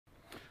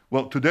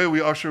Well, today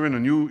we usher in a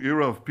new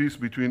era of peace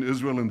between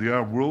Israel and the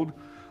Arab world.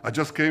 I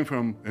just came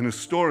from an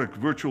historic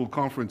virtual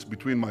conference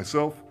between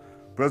myself,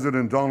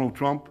 President Donald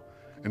Trump,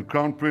 and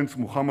Crown Prince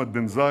Mohammed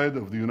bin Zayed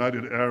of the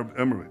United Arab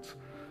Emirates.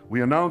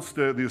 We announced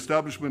the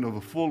establishment of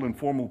a full and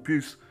formal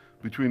peace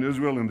between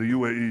Israel and the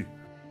UAE.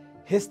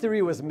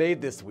 History was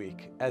made this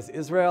week as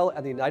Israel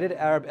and the United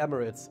Arab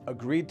Emirates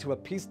agreed to a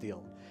peace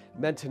deal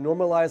meant to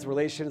normalize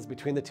relations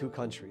between the two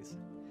countries.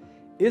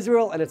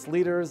 Israel and its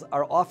leaders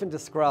are often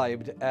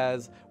described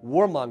as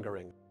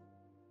warmongering,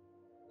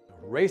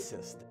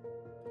 racist,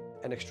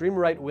 and extreme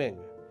right-wing.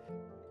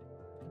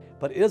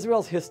 But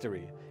Israel's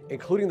history,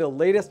 including the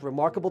latest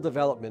remarkable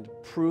development,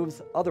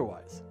 proves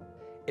otherwise.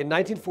 In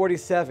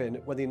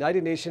 1947, when the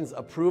United Nations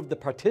approved the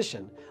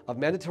partition of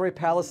mandatory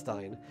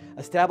Palestine,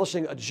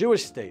 establishing a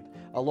Jewish state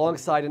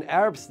alongside an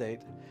Arab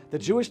state, the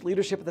Jewish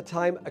leadership at the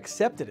time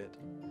accepted it.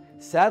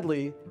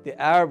 Sadly, the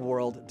Arab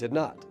world did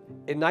not.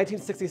 In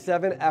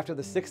 1967, after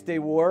the Six-Day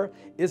War,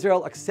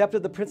 Israel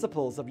accepted the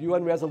principles of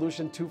UN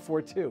Resolution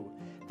 242,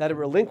 that it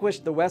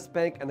relinquished the West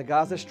Bank and the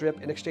Gaza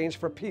Strip in exchange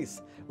for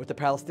peace with the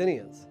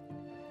Palestinians.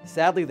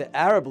 Sadly, the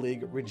Arab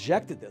League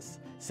rejected this,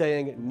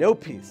 saying no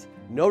peace,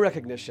 no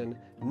recognition,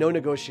 no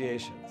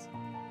negotiations.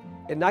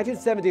 In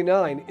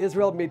 1979,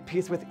 Israel made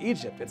peace with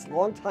Egypt, its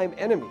longtime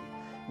enemy,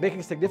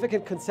 making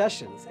significant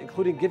concessions,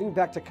 including giving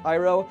back to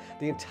Cairo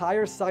the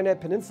entire Sinai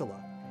Peninsula,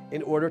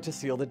 in order to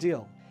seal the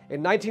deal.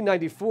 In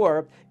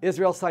 1994,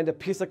 Israel signed a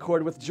peace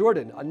accord with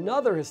Jordan,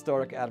 another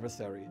historic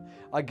adversary,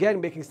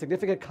 again making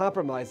significant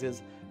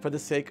compromises for the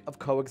sake of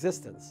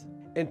coexistence.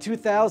 In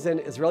 2000,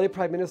 Israeli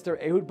Prime Minister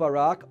Ehud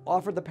Barak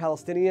offered the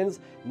Palestinians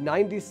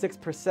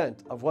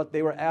 96% of what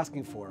they were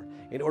asking for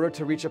in order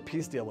to reach a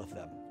peace deal with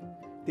them.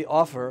 The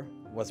offer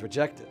was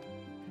rejected.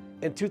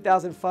 In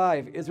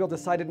 2005, Israel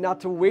decided not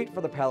to wait for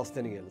the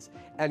Palestinians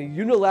and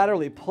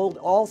unilaterally pulled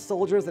all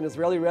soldiers and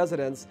Israeli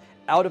residents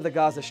out of the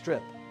Gaza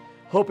Strip,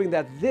 hoping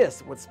that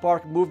this would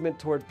spark movement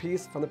toward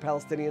peace from the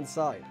Palestinian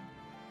side.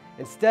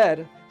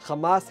 Instead,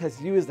 Hamas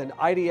has used an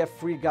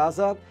IDF-free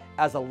Gaza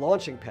as a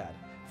launching pad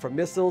for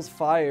missiles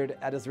fired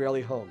at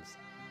Israeli homes.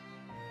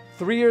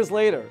 3 years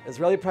later,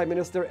 Israeli Prime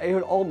Minister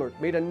Ehud Olmert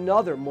made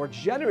another, more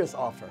generous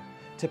offer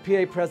to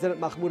PA President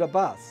Mahmoud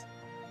Abbas,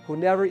 who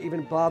never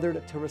even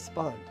bothered to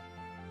respond.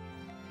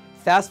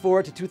 Fast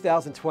forward to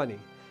 2020,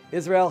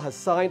 Israel has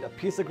signed a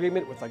peace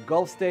agreement with a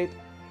Gulf state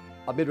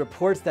amid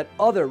reports that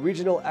other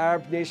regional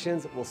Arab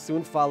nations will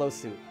soon follow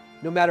suit.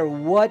 No matter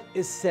what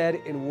is said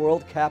in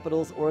world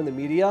capitals or in the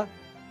media,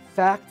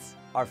 facts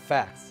are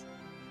facts.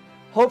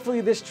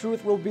 Hopefully this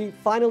truth will be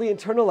finally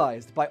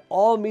internalized by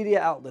all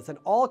media outlets and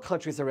all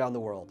countries around the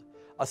world,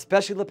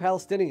 especially the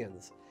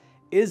Palestinians.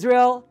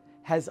 Israel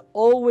has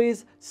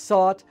always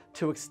sought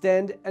to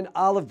extend an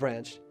olive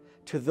branch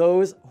to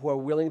those who are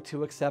willing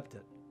to accept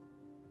it.